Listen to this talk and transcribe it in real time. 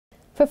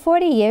For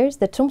 40 years,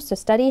 the Tromsø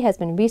study has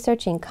been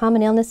researching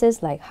common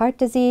illnesses like heart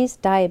disease,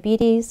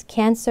 diabetes,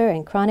 cancer,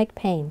 and chronic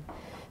pain.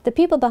 The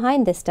people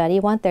behind this study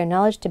want their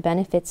knowledge to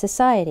benefit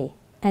society.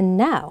 And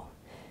now,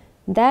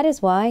 that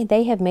is why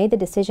they have made the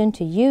decision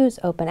to use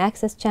open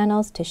access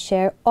channels to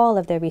share all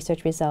of their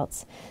research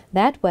results.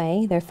 That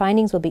way, their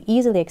findings will be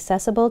easily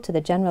accessible to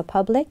the general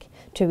public,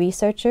 to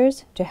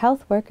researchers, to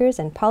health workers,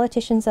 and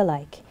politicians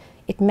alike.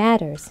 It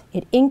matters.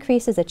 It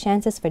increases the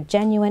chances for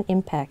genuine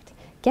impact.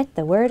 Get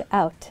the word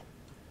out.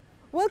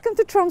 Welcome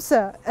to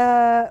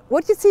Tromsø.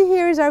 What you see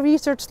here is our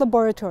research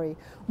laboratory.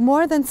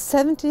 More than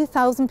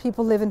 70,000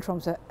 people live in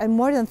Tromsø, and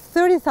more than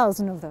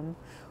 30,000 of them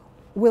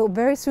will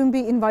very soon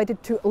be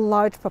invited to a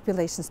large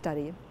population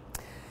study.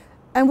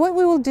 And what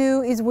we will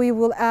do is we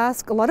will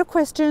ask a lot of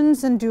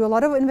questions and do a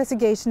lot of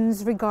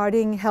investigations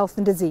regarding health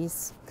and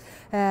disease.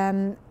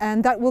 And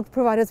that will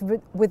provide us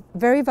with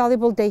very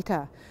valuable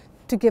data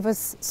to give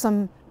us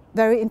some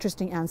very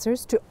interesting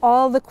answers to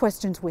all the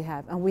questions we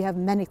have, and we have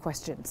many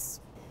questions.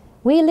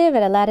 We live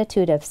at a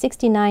latitude of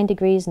 69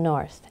 degrees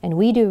north, and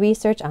we do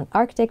research on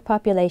Arctic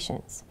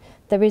populations.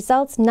 The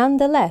results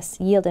nonetheless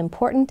yield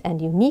important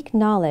and unique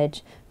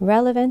knowledge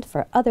relevant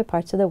for other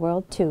parts of the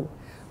world too.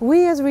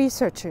 We as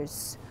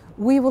researchers,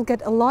 we will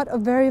get a lot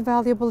of very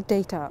valuable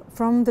data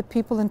from the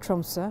people in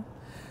Tromsø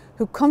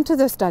who come to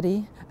the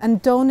study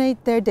and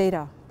donate their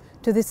data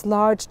to this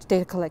large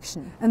data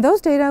collection. And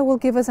those data will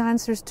give us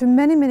answers to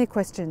many, many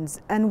questions,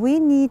 and we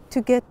need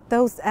to get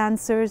those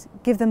answers,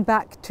 give them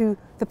back to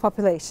the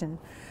population.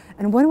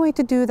 And one way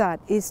to do that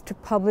is to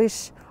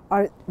publish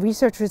our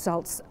research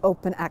results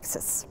open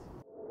access.